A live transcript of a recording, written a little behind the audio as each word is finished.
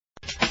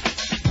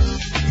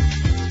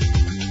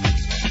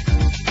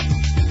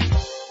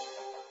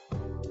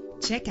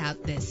Check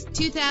out this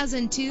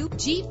 2002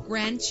 Jeep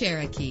Grand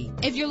Cherokee.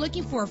 If you're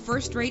looking for a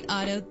first-rate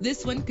auto,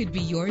 this one could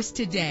be yours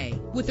today.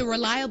 With a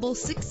reliable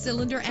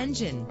 6-cylinder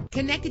engine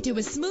connected to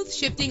a smooth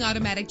shifting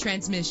automatic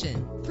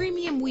transmission,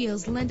 premium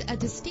wheels lend a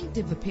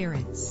distinctive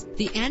appearance.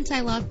 The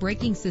anti-lock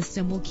braking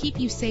system will keep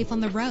you safe on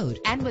the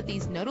road. And with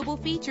these notable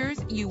features,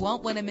 you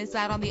won't want to miss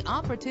out on the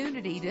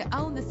opportunity to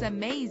own this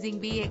amazing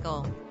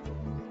vehicle.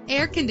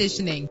 Air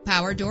conditioning,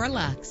 power door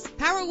locks,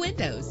 power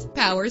windows,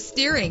 power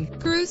steering,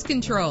 cruise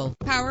control,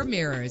 power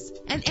mirrors,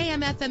 an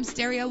AM/FM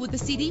stereo with a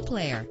CD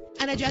player,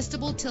 an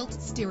adjustable tilt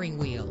steering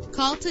wheel.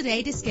 Call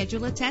today to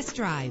schedule a test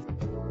drive.